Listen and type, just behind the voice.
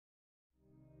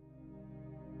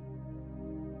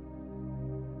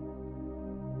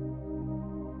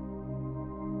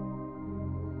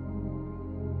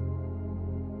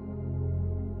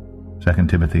2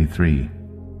 Timothy 3.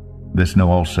 This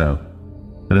know also,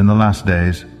 that in the last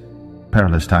days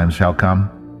perilous times shall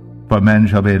come, for men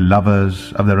shall be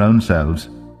lovers of their own selves,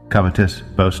 covetous,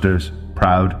 boasters,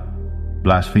 proud,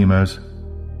 blasphemers,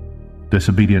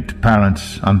 disobedient to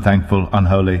parents, unthankful,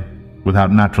 unholy,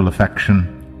 without natural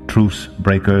affection, truce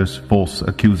breakers, false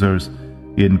accusers,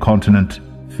 incontinent,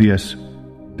 fierce,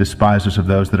 despisers of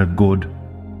those that are good,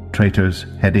 traitors,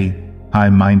 heady,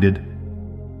 high-minded,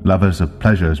 lovers of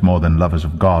pleasures more than lovers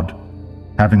of God,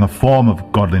 having a form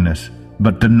of godliness,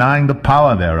 but denying the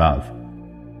power thereof.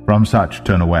 From such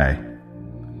turn away.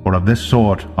 For of this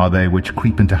sort are they which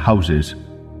creep into houses,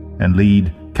 and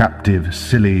lead captive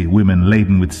silly women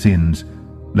laden with sins,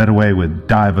 led away with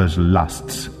divers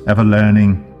lusts, ever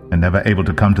learning, and never able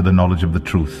to come to the knowledge of the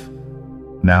truth.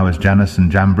 Now as Jannes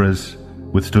and Jambres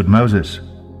withstood Moses,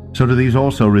 so do these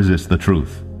also resist the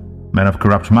truth, men of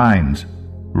corrupt minds,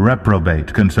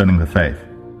 reprobate concerning the faith.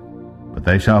 But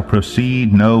they shall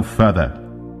proceed no further,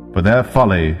 for their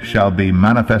folly shall be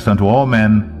manifest unto all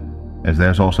men, as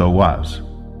theirs also was.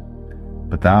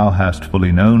 But thou hast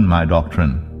fully known my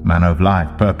doctrine, manner of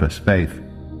life, purpose, faith,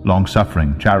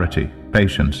 long-suffering, charity,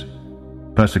 patience,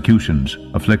 persecutions,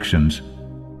 afflictions,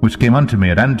 which came unto me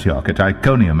at Antioch, at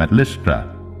Iconium, at Lystra,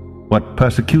 what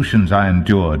persecutions I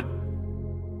endured.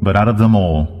 But out of them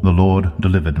all the Lord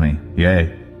delivered me.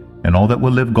 Yea, and all that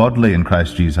will live godly in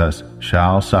Christ Jesus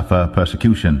shall suffer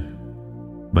persecution.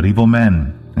 But evil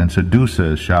men and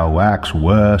seducers shall wax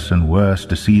worse and worse,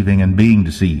 deceiving and being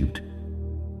deceived.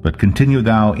 But continue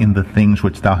thou in the things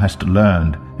which thou hast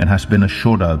learned, and hast been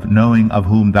assured of, knowing of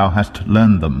whom thou hast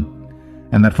learned them,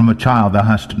 and that from a child thou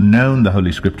hast known the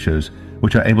Holy Scriptures,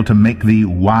 which are able to make thee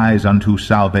wise unto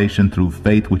salvation through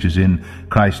faith which is in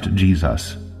Christ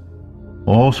Jesus.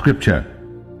 All Scripture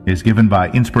is given by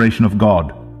inspiration of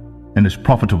God, and is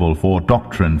profitable for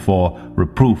doctrine, for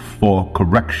reproof, for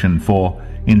correction, for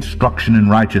instruction in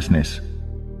righteousness,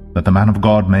 that the man of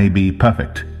God may be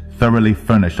perfect, thoroughly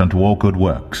furnished unto all good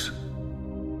works.